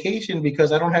in vacation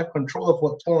because I don't have control of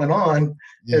what's going on,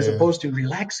 as opposed to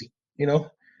relaxing. Yeah.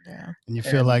 And you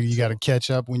feel like you got to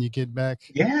catch up when you get back.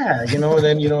 Yeah,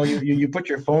 then you put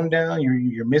your phone down.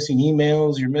 You're missing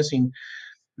emails. You're missing.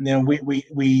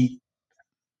 We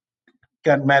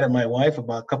got mad at my wife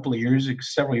about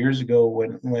several years ago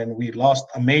when we lost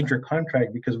a major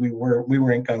contract because we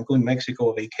were in Cancun,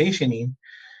 Mexico, vacationing,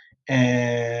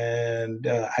 and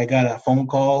I got a phone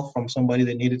call from somebody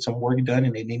that needed some work done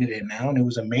and they needed it now, and it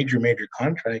was a major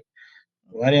contract.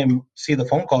 Well, I didn't see the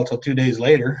phone call till 2 days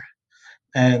later,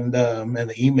 and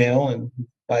the email, and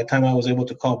by the time I was able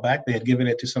to call back, they had given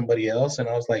it to somebody else, and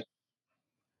I was like,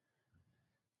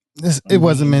 it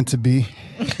wasn't meant to be.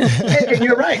 And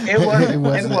you're right. It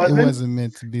wasn't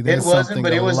meant to be. It wasn't,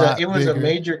 but it was a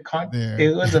major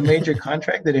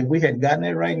contract that if we had gotten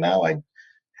it right now,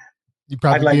 you'd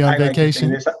probably be on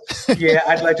vacation. Yeah,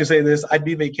 I'd like to say this. I'd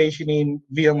be vacationing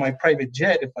via my private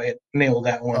jet if I had nailed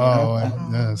that one.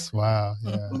 Yes, wow.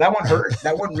 Yeah. That one hurt.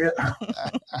 That one really.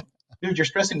 Dude, you're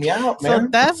stressing me out, man. So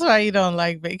that's why you don't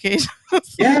like vacations.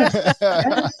 Yes.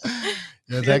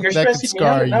 Yeah, that could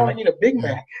scar you. Now I need a Big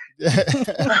Mac.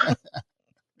 Yeah,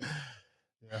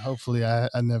 hopefully I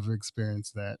never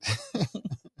experienced that.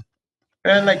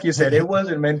 And like you said, it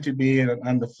wasn't meant to be.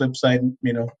 On the flip side,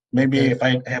 maybe if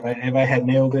I had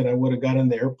nailed it, I would have gotten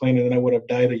the airplane and then I would have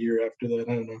died a year after that.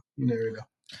 I don't know. You never know.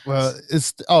 Well,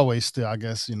 it's always still, I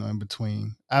guess, in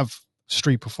between. I've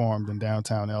street performed in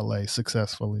downtown LA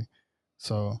successfully.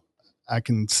 So I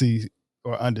can see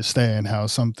or understand how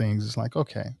some things is like,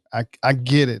 okay, I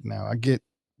get it now. I get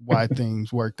why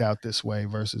things worked out this way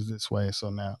versus this way.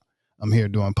 So now I'm here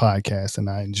doing podcasts and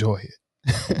I enjoy it.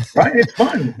 Right, it's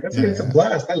fun. It's a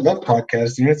blast. I love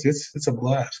podcasting. It's a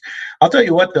blast. I'll tell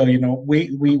you what, though.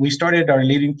 We started our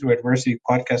Leading Through Adversity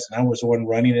podcast, and I was the one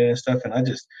running it and stuff. And I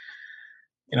just,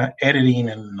 editing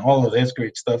and all of this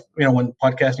great stuff. When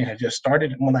podcasting had just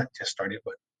started, well, not just started,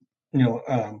 but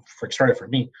it started for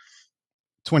me.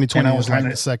 2020 was like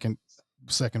the second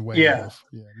wave. Yeah,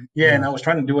 and I was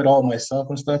trying to do it all myself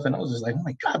and stuff, and I was just like, oh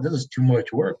my God, this is too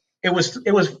much work. It was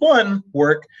fun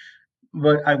work,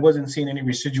 but I wasn't seeing any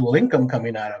residual income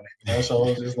coming out of it. So I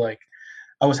was just like,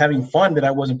 I was having fun, but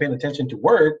I wasn't paying attention to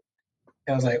work.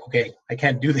 And I was like, okay, I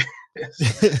can't do this.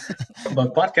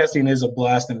 But podcasting is a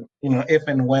blast, and if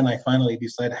and when I finally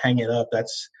decide to hang it up,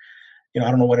 that's I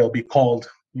don't know what it'll be called,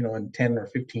 in 10 or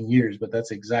 15 years, but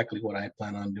that's exactly what I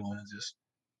plan on doing, is just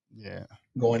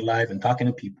going live and talking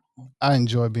to people. I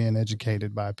enjoy being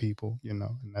educated by people, and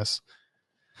that's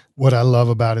what I love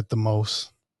about it the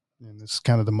most. And it's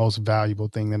kind of the most valuable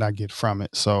thing that I get from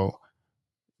it. So,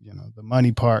 the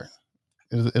money part,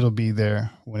 it'll be there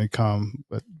when it comes.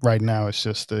 But right now it's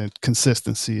just the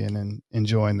consistency and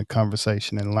enjoying the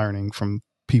conversation and learning from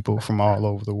people from all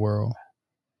over the world.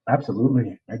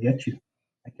 Absolutely. I get you.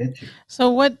 So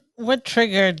what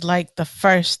triggered like the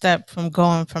first step from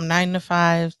going from 9 to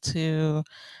 5 to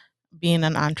being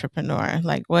an entrepreneur?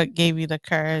 Like, what gave you the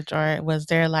courage, or was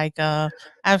there like a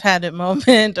I've had it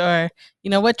moment, or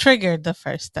what triggered the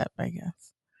first step, I guess?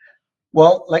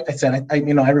 Well, like I said, I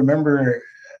remember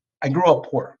I grew up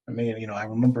poor. I mean, I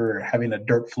remember having a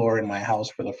dirt floor in my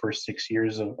house for the first 6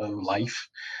 years of life.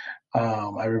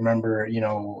 I remember,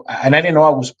 and I didn't know I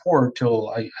was poor till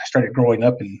I started growing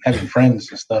up and having friends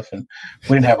and stuff. And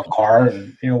we didn't have a car,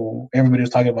 and everybody was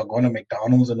talking about going to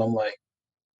McDonald's, and I'm like,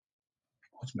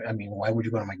 why would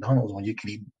you go to McDonald's when you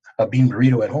can eat a bean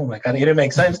burrito at home? Like, it didn't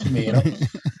make sense to me,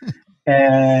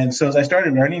 And so as I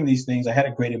started learning these things, I had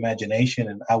a great imagination,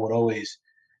 and I would always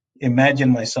imagine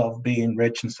myself being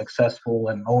rich and successful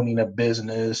and owning a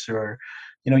business, or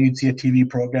you'd see a TV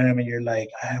program and you're like,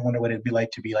 I wonder what it'd be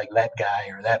like to be like that guy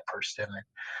or that person.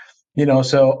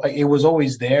 So it was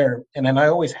always there. And then I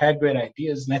always had great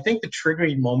ideas. And I think the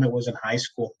triggering moment was in high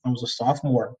school. I was a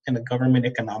sophomore in a government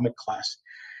economic class.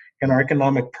 And our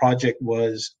economic project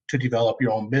was to develop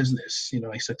your own business,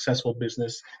 a successful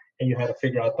business. And you had to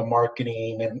figure out the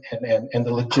marketing and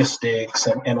the logistics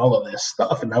and all of this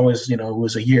stuff. And that was, it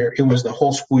was the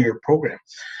whole school year program.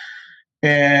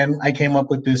 And I came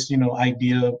up with this,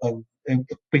 idea of,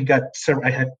 I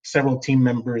had several team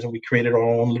members, and we created our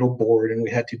own little board, and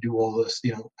we had to do all this,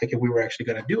 like if we were actually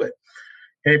going to do it.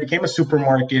 And it became a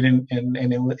supermarket, and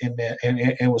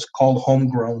it was called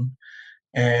Homegrown.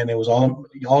 And it was all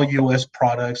U.S.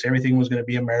 products. Everything was going to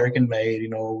be American made,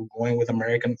 going with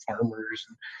American farmers,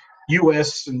 and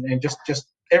U.S. and just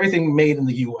everything made in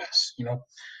the U.S.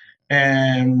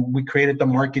 And we created the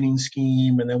marketing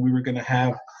scheme, and then we were going to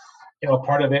have,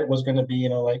 part of it was going to be,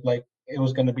 like it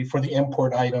was going to be for the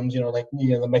import items,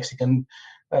 the Mexican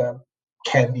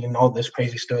candy and all this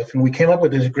crazy stuff. And we came up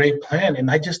with this great plan,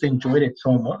 and I just enjoyed it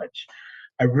so much.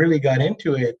 I really got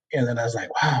into it, and then I was like,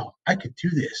 wow, I could do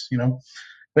this,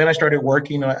 Then I started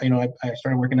working, I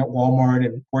started working at Walmart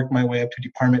and worked my way up to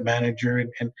department manager,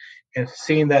 and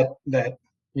seeing that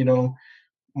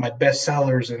my best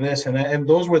sellers and this and that. And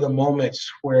those were the moments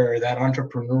where that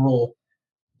entrepreneurial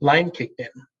line kicked in.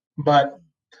 But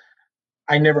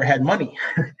I never had money.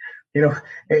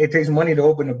 It takes money to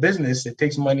open a business. It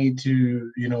takes money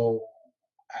to,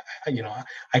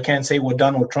 I can't say what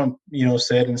Donald Trump,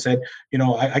 said,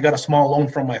 I got a small loan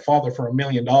from my father for $1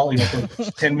 million, for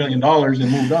 $10 million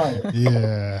and moved on.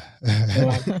 Yeah.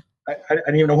 I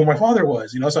didn't even know who my father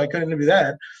was, so I couldn't do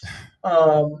that.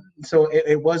 So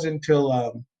it wasn't until,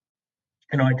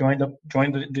 I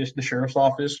joined the sheriff's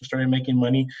office, started making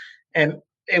money. And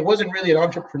it wasn't really an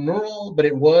entrepreneurial, but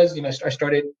it was, I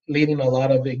started leading a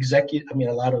lot of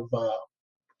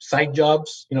side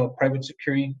jobs, private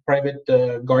security, private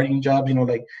guarding jobs,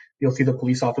 like you'll see the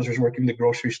police officers working the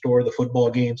grocery store, the football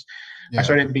games. Yeah. I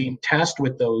started being tasked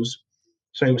with those.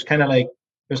 So it was kind of like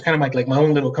my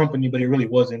own little company, but it really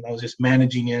wasn't. I was just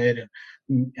managing it,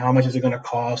 and how much is it going to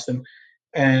cost? And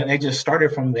it just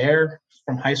started from there,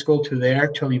 from high school to there,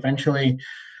 till eventually,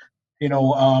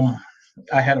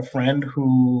 I had a friend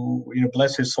who,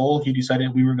 bless his soul, he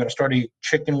decided we were going to start a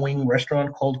chicken wing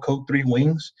restaurant called Code 3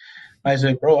 Wings. I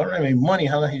said, bro, I don't have any money.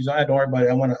 He's like, don't worry about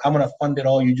it. I'm gonna fund it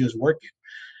all. You just work it.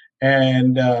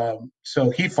 And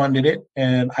so he funded it,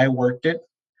 and I worked it.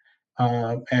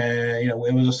 And it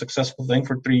was a successful thing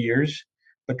for 3 years.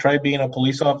 But try being a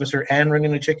police officer and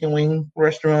running a chicken wing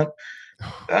restaurant.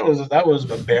 That was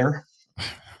a bear.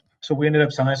 So we ended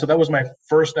up signing. So that was my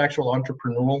first actual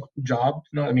entrepreneurial job.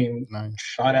 Nice.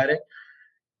 Shot at it.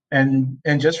 And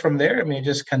just from there, it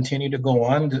just continued to go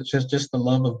on. It's just the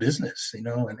love of business,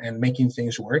 and making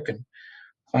things work. And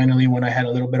finally, when I had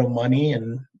a little bit of money,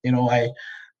 and I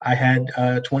had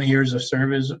 20 years of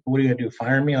service, what are you gonna do?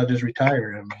 Fire me? I'll just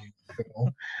retire.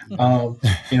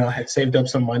 I had saved up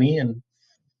some money, and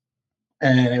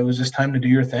it was just time to do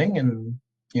your thing. And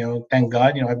thank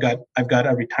God, I've got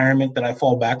a retirement that I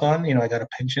fall back on. I got a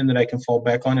pension that I can fall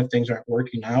back on if things aren't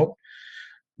working out.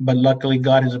 But luckily,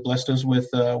 God has blessed us with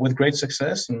great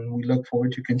success, and we look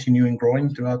forward to continuing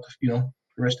growing throughout the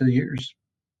rest of the years.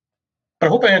 But I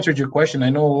hope I answered your question.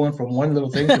 I know we went from one little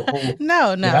thing to a whole.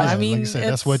 No. Yeah, like you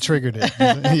said, that's what triggered it.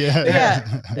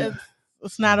 Yeah.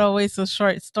 It's not always a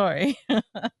short story. Yeah.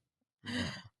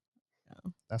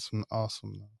 That's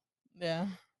awesome. Yeah.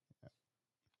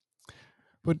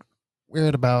 But we're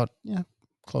at about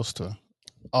close to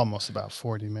almost about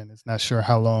 40 minutes. Not sure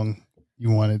how long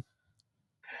you wanted.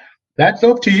 That's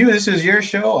up to you. This is your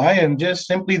show. I am just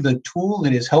simply the tool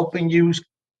that is helping you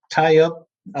tie up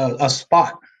a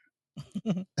spot.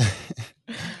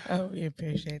 Oh, we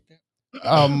appreciate that.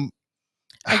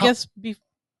 I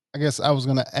guess I was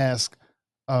gonna ask,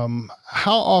 how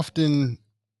often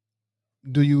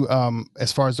do you,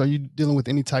 as far as, are you dealing with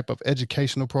any type of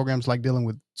educational programs, like dealing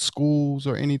with schools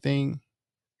or anything?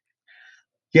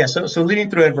 Yeah. So leading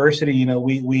through adversity, you know,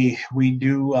 we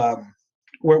do.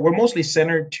 We're mostly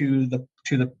centered to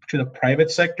the private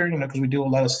sector, you know, because we do a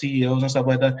lot of CEOs and stuff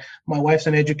like that. My wife's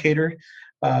an educator,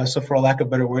 so for a lack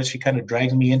of better words, she kind of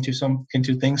drags me into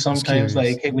things sometimes.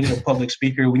 Like, hey, we need a public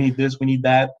speaker, we need this, we need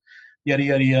that, yada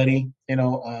yada yada. You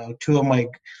know, two of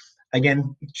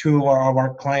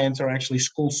our clients are actually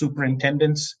school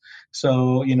superintendents.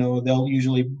 So, you know, they'll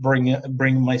usually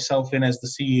bring myself in as the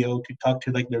CEO to talk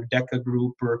to like their DECA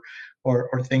group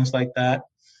or things like that.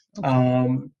 Okay.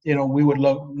 You know, we would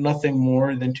love nothing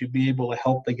more than to be able to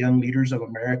help the young leaders of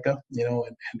America, you know,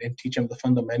 and teach them the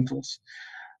fundamentals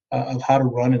of how to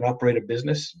run and operate a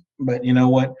business. But you know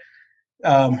what?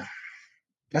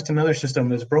 That's another system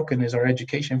that's broken, is our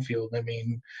education field. I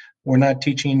mean, we're not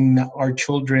teaching our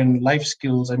children life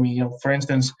skills. I mean, you know, for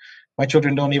instance, my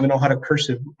children don't even know how to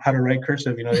write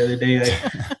cursive. You know, the other day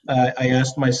I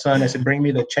asked my son, I said, bring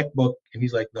me the checkbook. And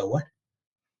he's like, the what?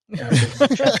 And I said,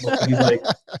 the checkbook. And he's like,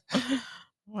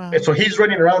 Wow. and so he's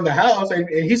running around the house, and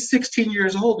he's 16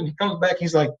 years old, and he comes back,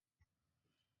 he's like,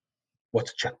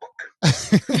 what's a checkbook?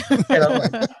 And I'm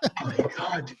like, oh my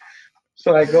God.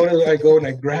 So I go and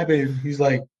I grab it, and he's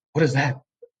like, what is that?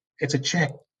 It's a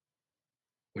check.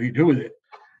 What do you do with it?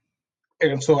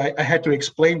 And so I had to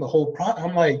explain the whole process.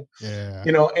 I'm like,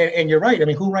 you know, and you're right. I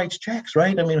mean, who writes checks,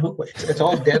 right? I mean, it's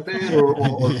all debit or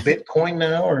Bitcoin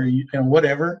now, or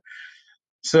whatever.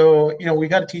 So, you know, we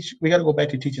got to go back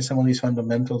to teaching some of these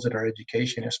fundamentals in our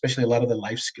education, especially a lot of the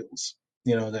life skills,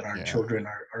 you know, that our children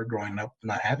are growing up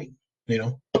not having, you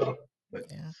know. But,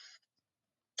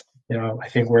 you know, I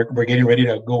think we're getting ready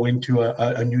to go into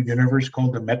a new universe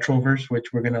called the Metroverse,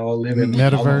 which we're going to all live in.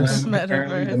 Metaverse.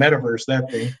 The Metaverse, that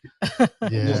thing.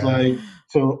 Yeah. Just like,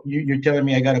 so you're telling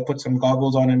me I got to put some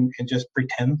goggles on and just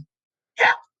pretend?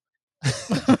 Yeah.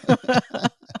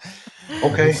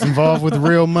 Okay. It's involved with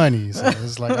real money. So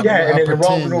it's like, and it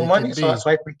involves real money. So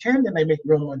I pretend and I make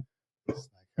real money.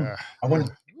 I want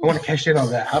to cash in on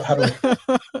that. How do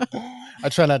I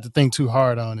try not to think too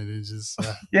hard on it. It's just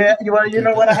you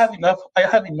know what? I have enough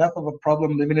of a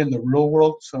problem living in the real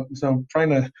world. So I'm trying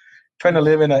to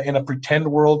live in a pretend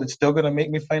world that's still gonna make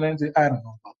me financially. I don't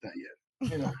know about that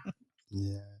yet. You know.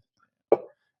 Yeah.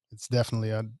 It's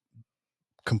definitely a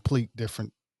complete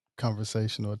different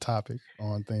conversation or topic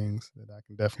on things that I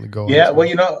can definitely go into. Well,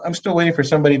 you know, I'm still waiting for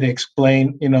somebody to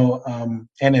explain, you know,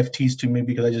 NFTs to me,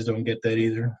 because I just don't get that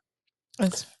either.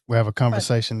 We have a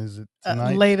conversation. Is it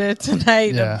tonight? Later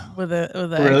tonight, with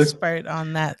an expert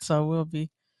on that. So we'll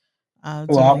be.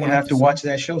 Well, I'm gonna have to watch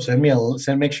that show.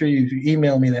 Make sure you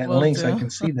email me that link so I can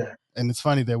see that. And it's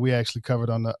funny that we actually covered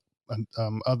on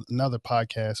another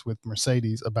podcast with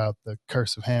Mercedes about the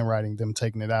cursive handwriting, them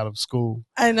taking it out of school.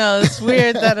 I know, it's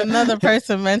weird that another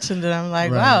person mentioned it. I'm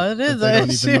like, wow, it is. They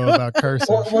don't even know about cursive.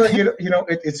 Well, you know,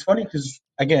 it's funny because,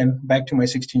 again, back to my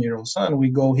 16-year-old son,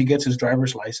 he gets his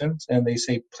driver's license, and they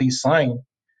say, please sign,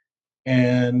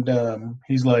 and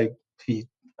he's like, I'm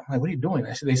like, what are you doing?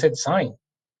 They said sign.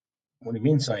 What do you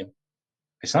mean sign?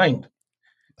 I signed.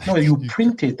 No, you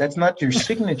printed. That's not your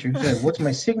signature. He said, what's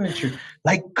my signature?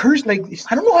 Like curse, like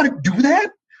I don't know how to do that.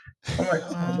 I'm like,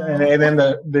 and then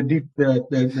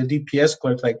the DPS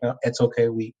clerk's like, no, it's okay.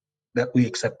 We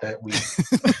accept that.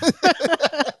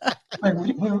 Like, what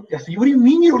do you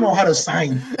mean you don't know how to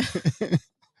sign?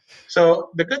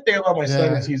 So the good thing about my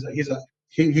son is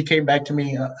he came back to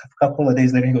me a couple of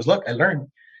days later. He goes, look, I learned.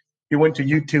 He went to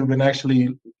YouTube and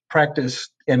actually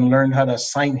practiced and learned how to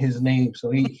sign his name.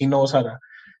 So he knows how to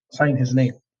sign his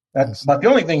name. That's about the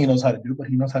only thing he knows how to do, but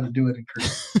he knows how to do it in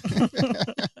cursive.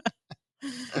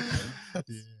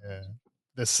 Yeah,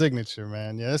 the signature,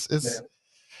 man. Yeah, it's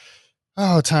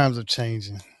times are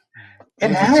changing.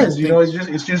 It has, you know,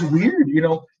 it's just weird, you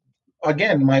know.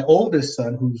 Again, my oldest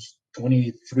son, who's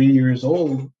 23 years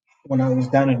old, when I was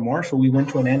down in Marshall, we went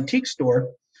to an antique store,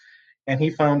 and he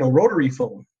found a rotary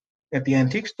phone at the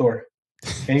antique store,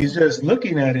 and he's just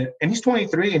looking at it, and he's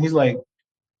 23, and he's like,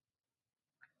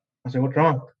 I said, what's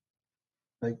wrong?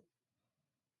 Like,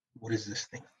 what is this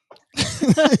thing?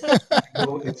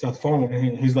 Well, it's a phone,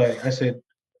 and he's like, I said,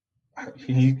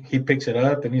 he picks it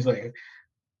up, and he's like,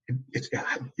 it's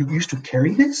you used to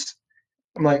carry this?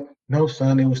 I'm like, no,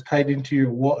 son, it was tied into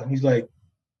your wall. And he's like,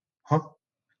 huh?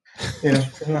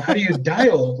 How do you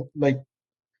dial? Like,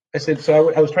 I said,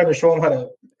 so I was trying to show him how to.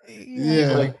 He's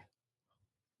Yeah. like,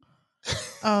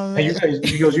 Oh, hey, you guys,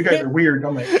 he goes, you guys are weird.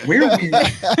 I'm like, we're weird.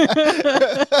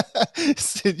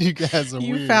 Said you guys are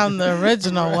you weird. found the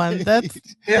original one. Right.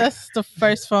 That's the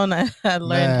first phone I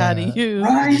learned how to Man. use.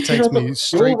 Right? It takes me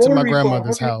straight to my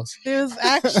grandmother's house. There was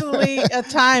actually a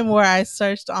time where I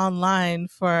searched online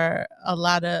for a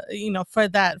lot of,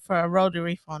 for a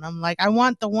rotary phone. I'm like, I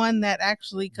want the one that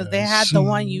actually, because they had the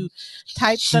one you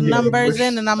type the numbers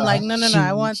in, and I'm like, no,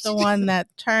 I want the one that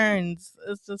turns.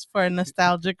 It's just for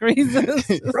nostalgic reasons.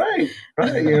 Right.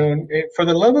 And for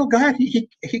the love of God, he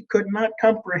could not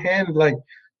comprehend, like,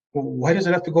 well, why does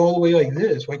it have to go all the way like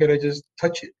this? Why can't I just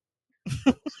touch it?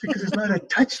 It's because it's not a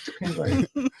touch screen. Like,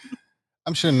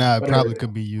 I'm sure now it whatever. probably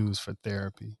could be used for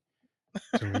therapy.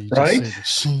 So where you just Right? say the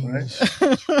shing, Right.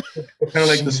 Kind of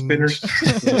like the spinners.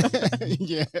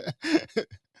 Yeah.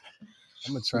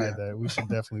 I'm gonna try that. We should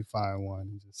definitely find one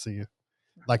and just see it.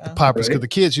 Like the poppers, because Right. the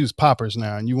kids use poppers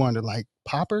now, and you wonder, like,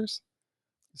 poppers?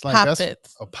 It's like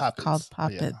Poppets. poppets. Called Oh,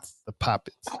 yeah, poppets. the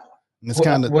poppets. And it's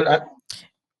kind of it's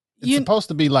You- supposed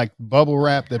to be like bubble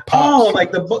wrap that pops. Oh,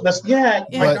 like that's Yeah.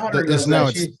 my but daughter it's does now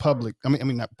that. it's public. I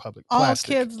mean not public. all Plastic.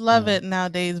 kids love Yeah. it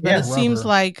nowadays, but Yeah. it seems Rubber.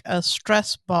 like a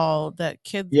stress ball that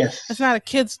kids. Yes. It's not a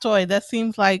kid's toy. That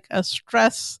seems like a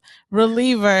stress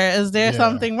reliever. Is there Yeah.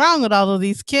 something wrong with all of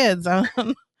these kids? So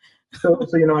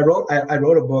I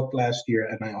wrote a book last year,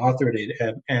 and I authored it,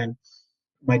 and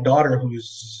my daughter,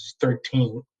 who's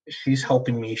 13, she's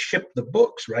helping me ship the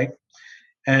books, right?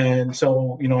 And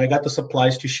so I got the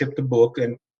supplies to ship the book,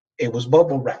 and it was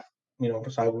bubble wrap,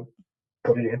 so I would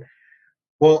put it in.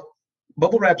 Well,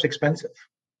 bubble wrap's expensive,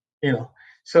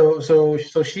 So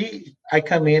I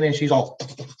come in and she's all,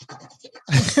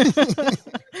 this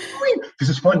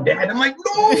is fun, Dad. I'm like,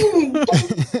 no.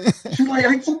 She's like,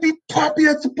 I can be Poppy.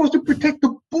 That's supposed to protect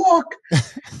the book.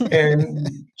 And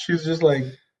she's just like,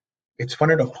 it's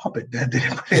funner to pop it, Dad.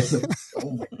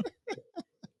 Oh my.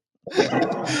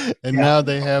 And now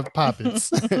they have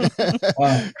poppets.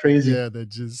 Wow, crazy. Yeah, that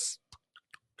just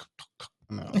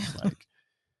like,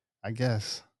 I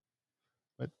guess.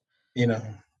 But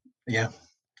yeah.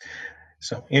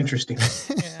 So interesting.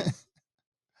 Yeah.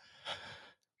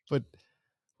 But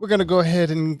we're gonna go ahead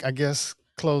and, I guess,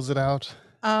 close it out.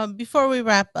 Before we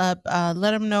wrap up,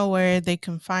 let them know where they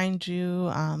can find you.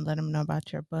 Let them know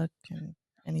about your book and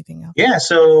anything else. Yeah,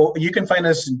 so you can find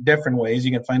us in different ways.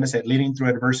 You can find us at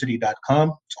leadingthroughandversity.com.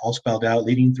 It's all spelled out,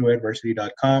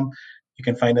 leadingthroughandversity.com. You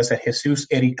can find us at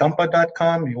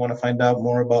jesusericampa.com if you want to find out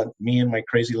more about me and my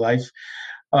crazy life.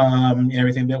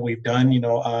 Everything that we've done.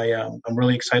 I'm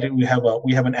really excited. We have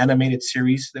an animated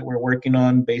series that we're working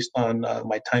on based on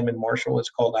my time in Marshall. It's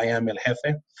called I Am El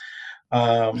Jefe.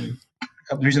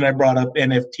 The reason I brought up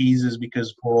NFTs is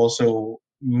because we're also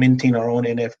minting our own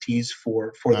NFTs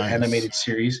for the animated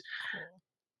series.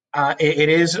 It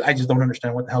is. I just don't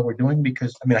understand what the hell we're doing,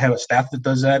 because I have a staff that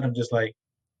does that. I'm just like,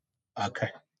 okay.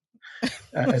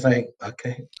 It's like,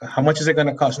 okay, how much is it going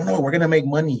to cost? No, we're going to make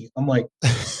money. I'm like,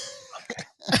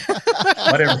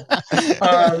 whatever.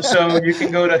 So you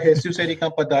can go to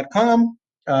jesusericampa.com.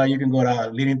 You can go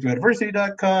to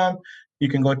leadingthroughandversity.com. You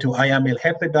can go to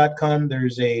iameljefe.com.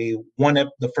 There's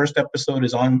the first episode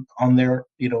is on there,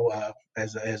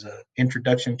 as a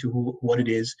introduction to what it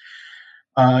is.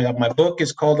 My book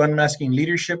is called Unmasking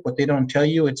Leadership. What They Don't Tell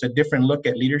You. It's a different look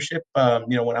at leadership.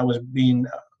 When I was being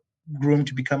groomed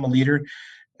to become a leader,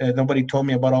 nobody told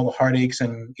me about all the heartaches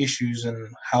and issues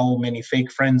and how many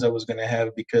fake friends I was going to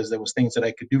have because there was things that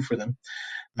I could do for them,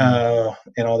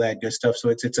 and all that good stuff. So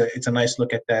it's a nice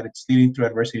look at that. It's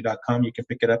leadingthroughandversity.com. You can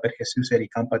pick it up at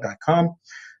jesusericampa.com.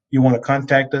 You want to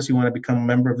contact us, you want to become a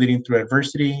member of Leading Through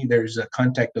Adversity, there's a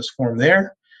contact us form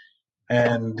there.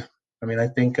 And I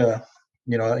think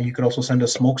you could also send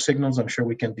us smoke signals. I'm sure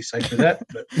we can decipher that,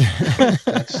 but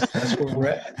that's where we're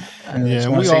at. And yeah,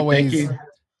 and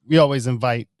we always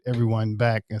invite everyone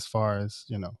back, as far as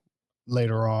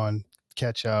later on,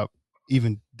 catch up.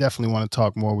 Even definitely want to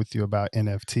talk more with you about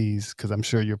NFTs, because I'm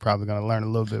sure you're probably going to learn a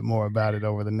little bit more about it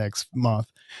over the next month.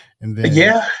 And then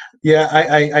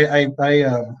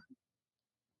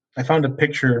I found a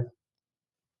picture.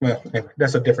 Well, anyway,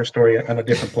 that's a different story on a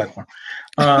different platform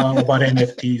about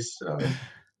NFTs.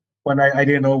 when I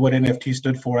didn't know what NFT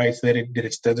stood for, I said,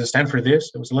 does it stand for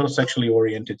this? It was a little sexually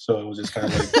oriented, so it was just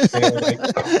kind of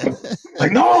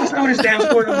like, no, that's not what it stands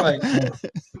for. And I'm like,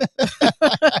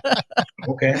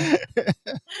 okay.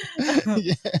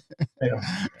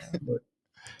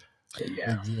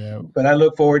 Yeah. But I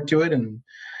look forward to it, and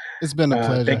it's been a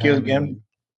pleasure. Thank you again.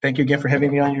 Thank you again for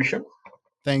having me on your show.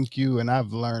 Thank you, and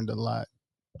I've learned a lot.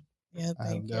 Yeah,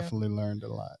 I've definitely learned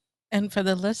a lot. And for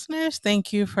the listeners,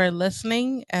 thank you for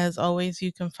listening. As always,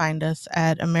 you can find us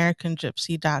at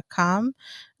AmericanGypsy.com.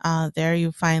 There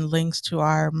you'll find links to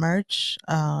our merch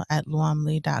at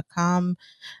luamlee.com,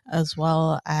 as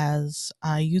well as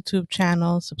our YouTube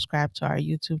channel. Subscribe to our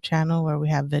YouTube channel where we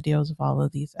have videos of all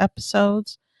of these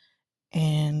episodes.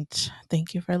 And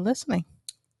thank you for listening.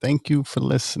 Thank you for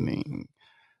listening.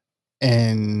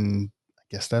 And I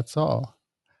guess that's all.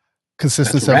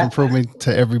 Consistent self-improvement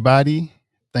to everybody.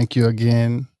 Thank you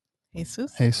again,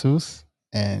 Jesus. Jesus.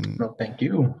 And no, thank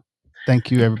you.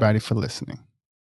 Thank you, everybody, for listening.